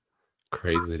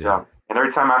 Crazy, dude. Yeah. And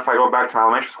every time if I go back to my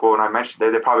elementary school and I mention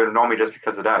they probably know me just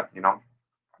because of that. I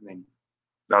mean,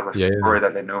 that was a story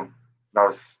that they knew. That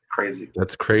was crazy.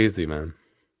 That's crazy, man.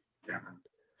 Yeah, man.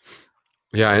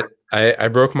 Yeah, I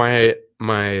broke my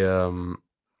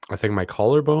I think my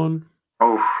collarbone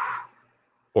Oh,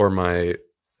 or my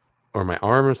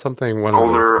arm or something. One of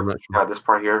those. shoulder. I'm not sure. Yeah, this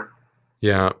part here.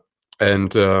 Yeah,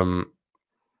 and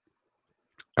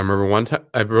I remember one time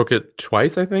I broke it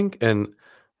twice, I think, and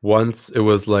once it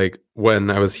was like when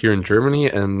I was here in Germany,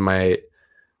 and my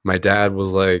dad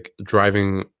was like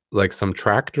driving like some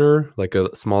tractor, like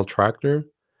a small tractor,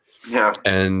 Yeah.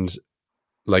 and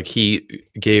like he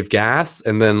gave gas,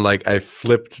 and then like I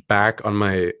flipped back on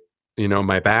my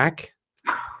my back,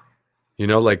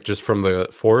 like just from the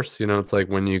force. It's like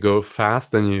when you go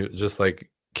fast, then you just like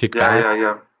kick back.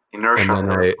 Yeah. Inertia. And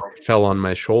then I fell on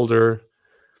my shoulder.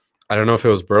 I don't know if it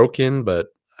was broken, but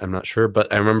I'm not sure.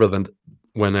 But I remember then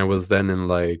when I was then in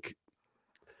like,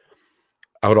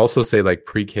 I would also say like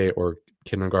pre-K or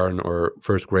kindergarten or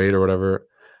first grade or whatever.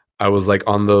 I was like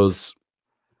on those,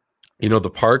 the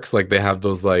parks, like they have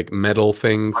those like metal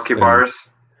things. Monkey bars.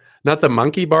 Not the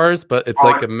monkey bars, but it's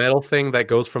like a metal thing that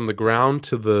goes from the ground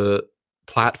to the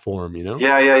platform,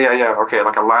 Yeah. Okay,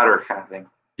 like a ladder kind of thing.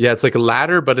 Yeah, it's like a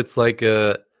ladder, but it's like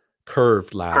a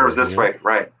curved ladder. Curves this way,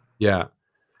 right? Yeah.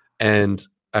 And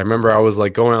I remember I was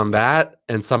like going on that,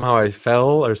 and somehow I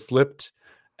fell or slipped,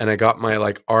 and I got my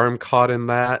like arm caught in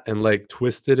that and like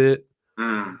twisted it,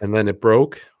 and then it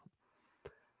broke.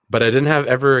 But I didn't have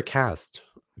ever a cast.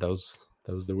 That was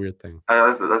the weird thing.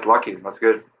 That's lucky. That's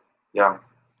good. Yeah.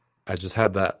 I just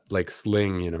had that like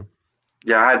sling,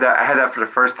 Yeah, I had that for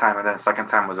the first time, and then the second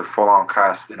time was a full on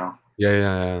cast. Yeah.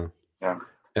 Yeah.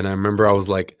 And I remember I was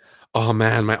like, "Oh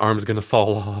man, my arm's gonna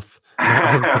fall off."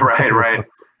 Right.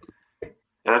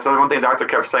 And that's the one thing the doctor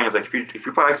kept saying is like, if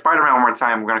you play like Spider-Man one more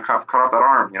time, we're gonna cut off that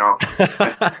arm.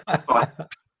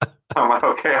 I'm like,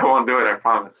 okay, I won't do it. I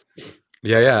promise.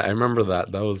 Yeah. I remember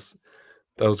that. That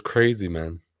was crazy,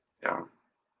 man. Yeah.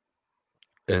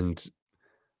 And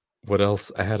what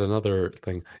else? I had another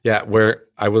thing. Yeah, where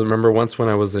I remember once when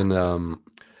I was in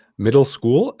middle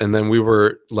school, and then we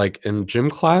were like in gym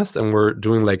class, and we're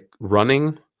doing like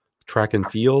running, track and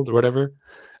field or whatever,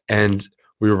 and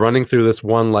we were running through this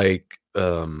one like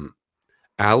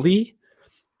alley,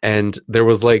 and there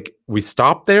was like, we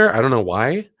stopped there, I don't know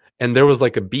why, and there was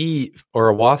like a bee or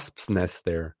a wasp's nest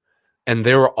there, and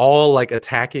they were all like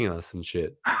attacking us and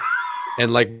shit,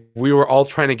 and like we were all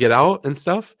trying to get out and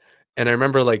stuff. And I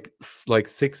remember like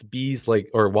 6 bees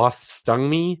or wasps stung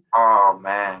me. Oh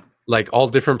man. Like all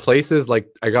different places. Like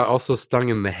I got also stung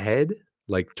in the head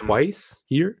like twice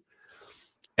here.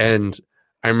 And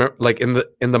I remember like in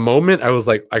the moment I was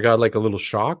like, I got like a little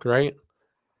shock, right?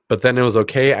 But then it was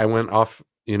okay. I went off,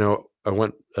 I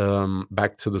went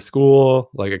back to the school,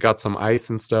 like I got some ice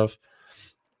and stuff.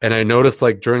 And I noticed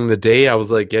like during the day I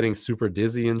was like getting super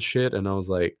dizzy and shit, and I was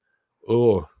like,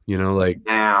 oh, like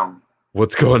damn.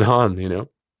 What's going on,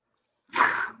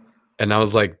 And I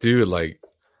was like, dude, like,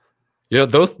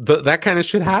 that kind of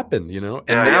shit happened, And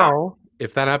now,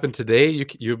 if that happened today,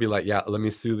 you'd be like, yeah, let me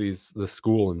sue the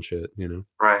school and shit,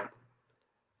 Right.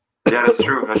 Yeah, that's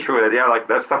true. That's true. Yeah, like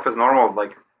that stuff is normal,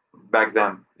 like back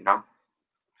then,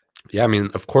 Yeah, I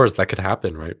mean, of course that could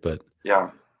happen, right? But yeah,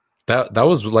 that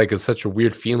was like such a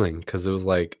weird feeling, because it was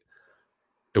like,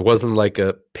 it wasn't like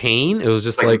a pain. It was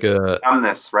just like a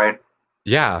numbness, right?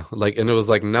 Yeah, like, and it was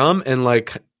like numb, and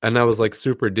I was like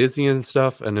super dizzy and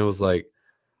stuff, and it was like,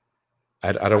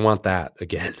 I don't want that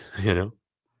again,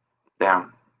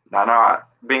 Damn. No,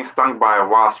 being stung by a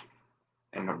wasp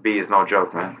and a bee is no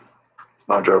joke, man. It's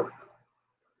no joke.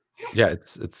 Yeah,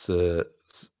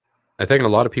 I think a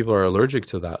lot of people are allergic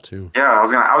to that too. Yeah, I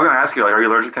was gonna ask you, like, are you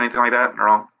allergic to anything like that? Or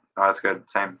no? Oh, that's good.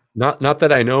 Same. Not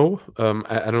that I know.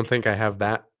 I don't think I have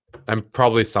that. I'm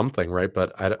probably something, right?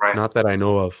 But Right. not that I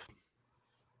know of.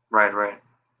 Right.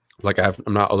 Like I'm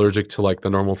not allergic to like the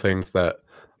normal things that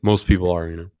most people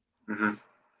are. Hmm.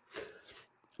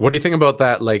 What do you think about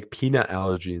that, like peanut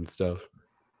allergy and stuff?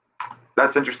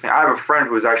 That's interesting. I have a friend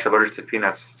who is actually allergic to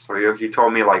peanuts. So he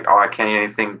told me, like, oh, I can't eat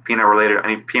anything peanut related,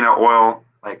 any peanut oil.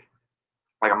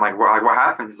 Like I'm like, what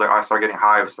happens? He's like, oh, I start getting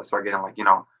hives. I start getting, like,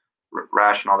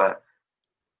 rash and all that.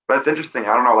 But it's interesting.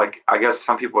 I don't know. Like, I guess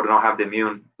some people don't have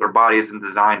their body isn't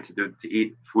designed to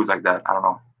eat foods like that. I don't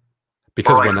know.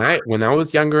 Because Or like, when I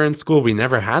was younger in school, we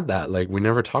never had that. Like we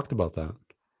never talked about that.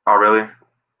 oh, really?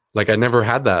 Like I never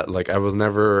had that. Like I was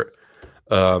never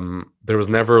there was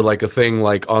never like a thing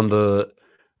like on the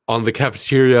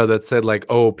cafeteria that said like,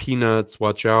 oh, peanuts,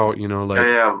 watch out, like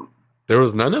Yeah. there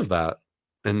was none of that.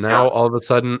 And now all of a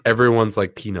sudden everyone's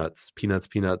like peanuts.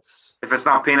 If it's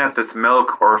not peanuts, it's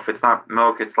milk, or if it's not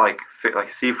milk, it's like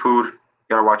seafood. You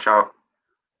gotta watch out.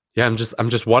 Yeah, I'm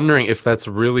just wondering if that's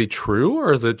really true,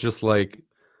 or is it just like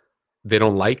they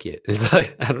don't like it? It's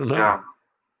like I don't know. Yeah.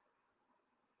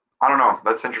 I don't know.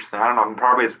 That's interesting. I don't know.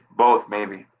 Probably it's both,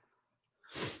 maybe.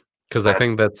 Because I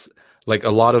think that's like a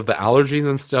lot of the allergies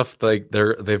and stuff, like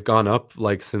they've gone up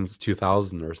like since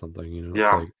 2000 or something.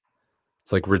 Yeah.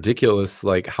 It's like ridiculous,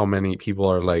 like how many people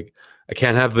are like, I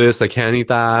can't have this, I can't eat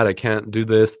that, I can't do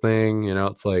this thing.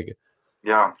 It's like,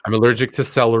 Yeah. I'm allergic to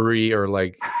celery, or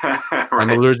like Right. I'm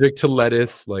allergic to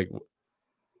lettuce. Like,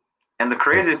 And the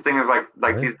craziest thing is like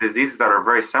Right. these diseases that are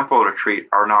very simple to treat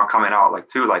are now coming out, like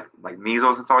too, like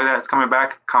measles and stuff like that. It's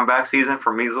comeback season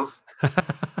for measles.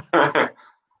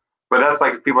 But that's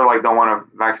like people like don't want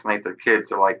to vaccinate their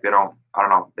kids, or like I don't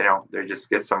know, they just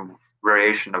get some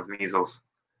variation of measles.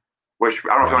 Which I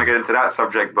don't know if you want to get into that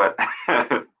subject, but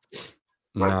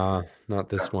nah, not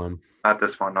this one. not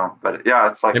this one, no. But yeah,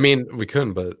 it's like, I mean, we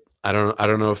couldn't, but I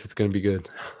don't know if it's gonna be good.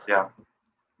 yeah.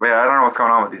 But yeah, I don't know what's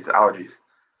going on with these allergies.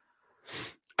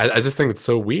 I just think it's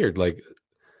so weird. Like,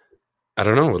 I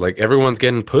don't know. Like everyone's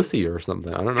getting pussy or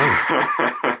something. I don't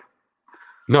know.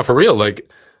 No, for real. Like,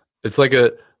 it's like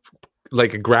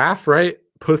a graph, right?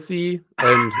 Pussy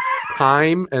and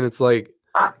time, and it's like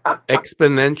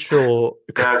exponential.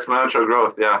 Yeah, exponential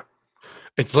growth. Yeah.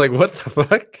 It's like, what the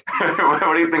fuck?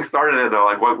 What do you think started it though?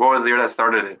 Like, what was the year that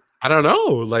started it? I don't know.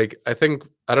 Like, I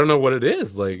don't know what it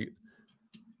is. Like,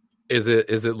 is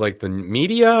it like the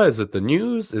media? Is it the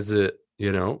news? Is it,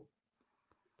 Yeah.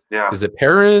 is it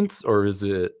parents, or is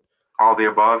it All the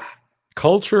above.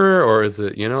 culture, or is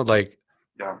it, like,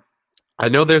 Yeah. I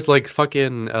know there's like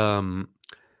fucking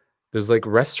there's like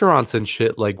restaurants and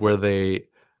shit like where they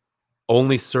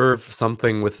only serve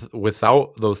something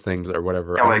without those things or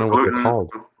whatever. Yeah, I like don't know what they're gluten,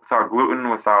 called. without gluten,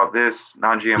 without this,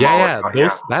 non-GMO. Yeah,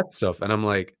 without- that stuff. And I'm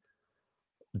like,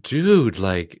 dude,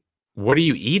 like, what are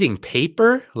you eating?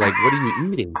 Paper? Like, what are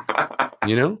you eating?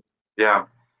 Yeah.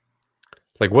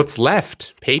 Like, what's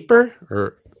left? Paper?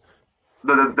 Or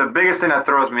The biggest thing that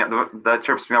trips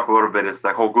me up a little bit is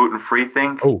the whole gluten-free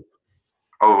thing. oh,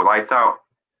 Lights out.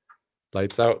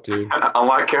 lights out, dude.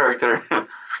 Unlock character.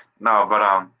 No,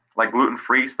 but like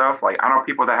gluten-free stuff. Like, I know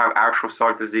people that have actual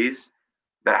celiac disease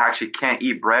that actually can't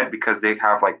eat bread because they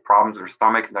have like problems with their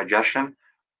stomach and digestion.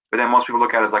 But then most people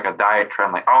look at it as like a diet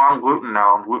trend, like, oh, I'm gluten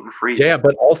now, I'm gluten-free. Yeah,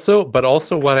 but also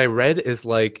what I read is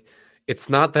like, it's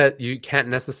not that you can't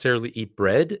necessarily eat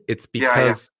bread. It's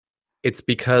because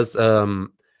the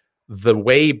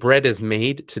way bread is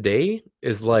made today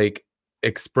is like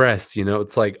express.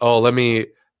 It's like, oh, let me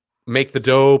make the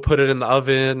dough, put it in the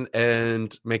oven,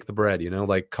 and make the bread.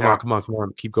 Like, come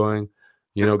on, keep going.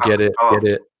 Get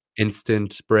it,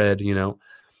 instant bread.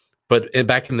 But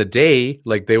back in the day,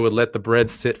 like they would let the bread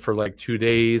sit for like 2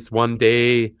 days, 1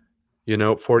 day,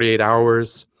 48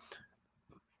 hours.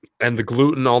 And the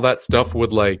gluten, all that stuff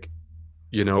would like,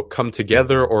 come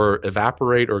together or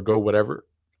evaporate or go whatever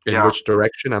in which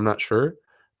direction, I'm not sure.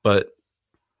 But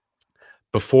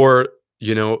before,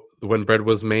 when bread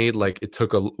was made, like it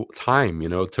took a time,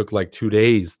 it took like 2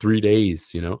 days, 3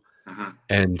 days, Mm-hmm.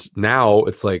 And now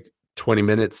it's like 20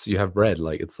 minutes, you have bread.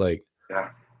 Like, it's like,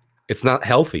 it's not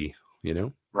healthy,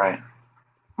 Right.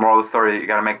 Moral of the story, you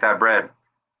got to make that bread.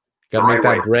 Got to make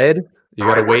that bread. You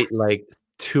got to wait like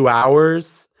 2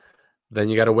 hours. Then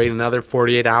you got to wait another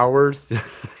 48 hours.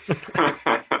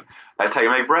 That's how you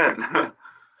make bread.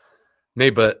 Nay,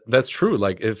 but that's true.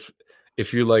 Like if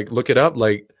you like look it up,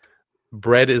 like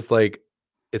bread is like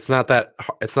it's not that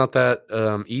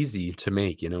easy to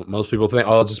make. Most people think,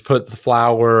 oh, I'll just put the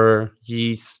flour,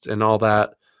 yeast, and all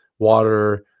that,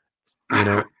 water, you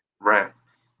know. Right.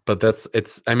 But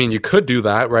I mean, you could do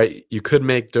that, right? You could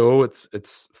make dough,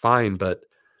 it's fine, but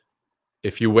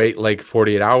if you wait like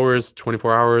 48 hours,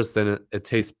 24 hours, then it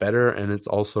tastes better, and it's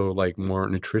also like more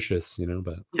nutritious, you know.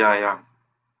 But Yeah.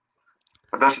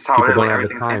 But that's just how people it is. don't Like have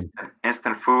the everything's time.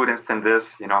 instant food, instant this,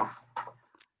 you know,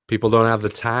 People don't have the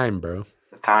time, bro.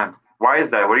 the time. Why is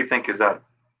that? What do you think is that?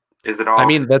 Is it all? I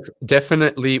mean, that's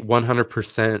definitely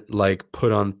 100% like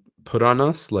put on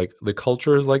us. Like the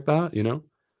culture is like that, you know.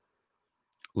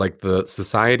 Like the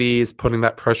society is putting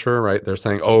that pressure, right? They're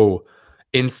saying, "Oh,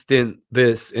 instant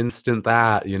this, instant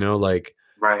that," you know, like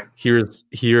right. here's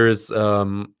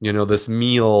you know, this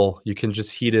meal, you can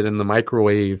just heat it in the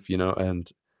microwave, you know,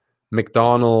 and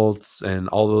McDonald's and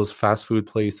all those fast food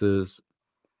places,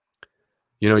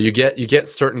 you know, you get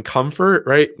certain comfort,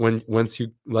 right? Once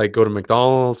you like go to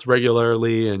McDonald's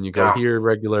regularly and you go Yeah. here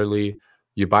regularly,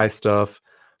 you buy stuff,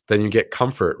 then you get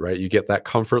comfort, right? You get that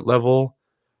comfort level.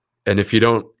 And if you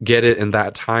don't get it in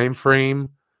that time frame,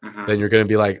 Mhm. then you're gonna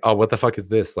be like, "Oh, what the fuck is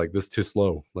this? Like, this is too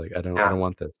slow. Like, I Yeah. don't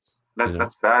want this." You know?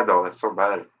 That's bad though. That's so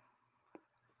bad.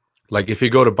 Like, if you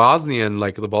go to Bosnia and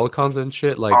like the Balkans and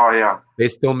shit, like Oh yeah. they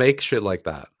still make shit like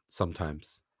that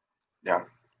sometimes. Yeah.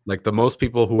 Like the most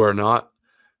people who are not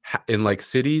in like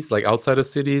cities, like outside of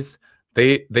cities,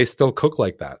 they still cook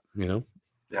like that. You know,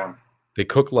 Yeah. they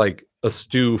cook like a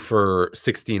stew for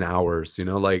 16 hours. You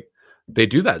know, like they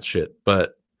do that shit,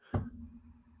 but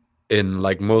in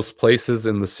like most places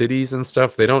in the cities and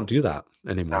stuff, they don't do that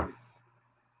anymore.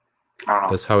 I don't know.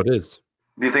 That's how it is.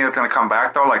 Do you think it's gonna come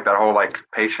back though? Like that whole like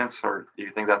patience, or do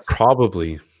you think that's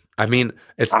Probably. I mean,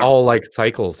 it's I don't- all like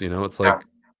cycles, you know. It's like,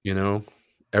 you know,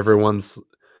 everyone's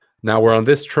now we're on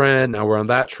this trend, now we're on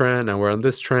that trend, now we're on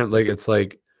this trend. Like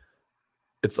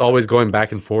it's always going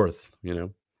back and forth, you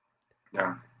know.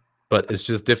 Yeah. But it's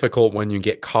just difficult when you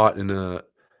get caught in a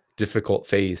difficult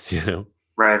phase, you know.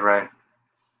 Right.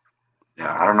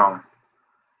 Yeah, I don't know.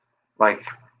 Like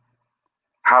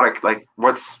how to like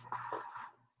what's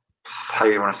how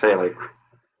you want to say it? Like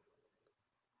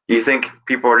you think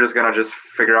people are just gonna just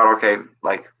figure out okay,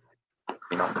 like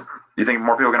you know, you think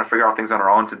more people are gonna figure out things on their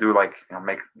own to do like you know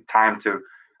make time to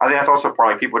I think that's also part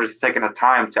like people just taking the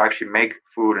time to actually make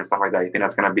food and stuff like that. You think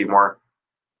that's gonna be more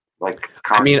like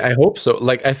I mean, I hope so.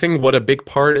 Like I think what a big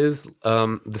part is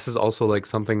this is also like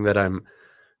something that I'm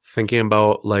thinking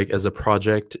about like as a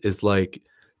project is like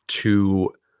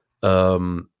to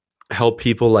help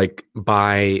people like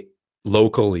buy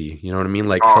locally, you know what I mean?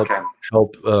 Like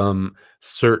help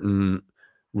certain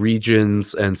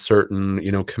regions and certain,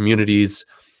 you know, communities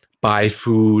buy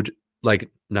food, like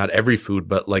not every food,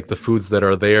 but like the foods that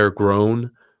are there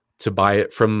grown to buy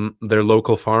it from their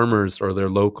local farmers or their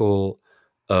local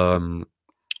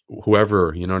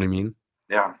whoever, you know what I mean?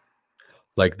 Yeah.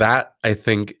 Like that I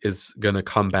think is gonna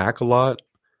come back a lot.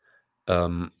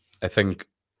 I think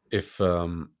if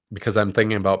because I'm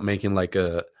thinking about making like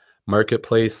a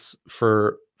marketplace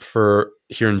for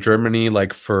here in Germany,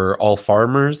 like for all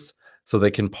farmers, so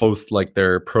they can post like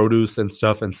their produce and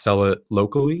stuff and sell it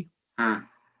locally.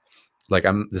 Like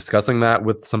I'm discussing that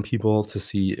with some people to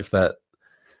see if that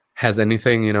has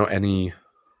anything, you know, any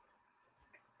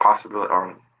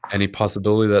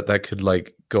possibility that could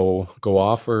like go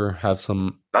off or have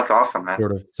some that's awesome, man.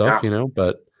 sort of stuff, you know.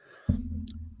 But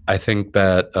I think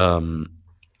that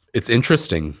it's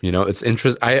interesting, you know. It's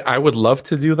I would love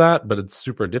to do that, but it's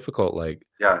super difficult. Like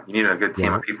yeah, you need a good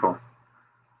team of people.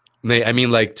 I mean,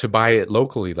 like to buy it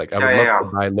locally. Like I would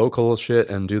love to buy local shit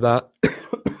and do that.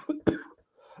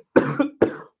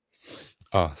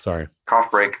 Oh, sorry. Cough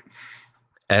break.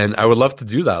 And I would love to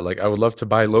do that. Like I would love to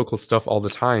buy local stuff all the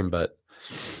time, but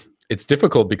it's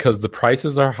difficult because the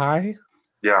prices are high.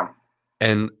 Yeah.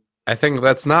 And I think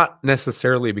that's not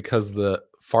necessarily because the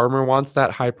farmer wants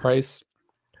that high price.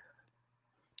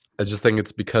 I just think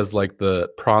it's because like the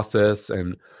process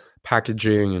and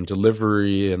packaging and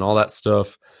delivery and all that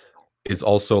stuff is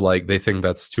also like they think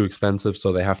that's too expensive,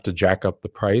 so they have to jack up the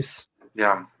price.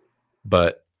 Yeah.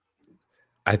 But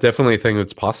I definitely think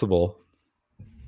it's possible.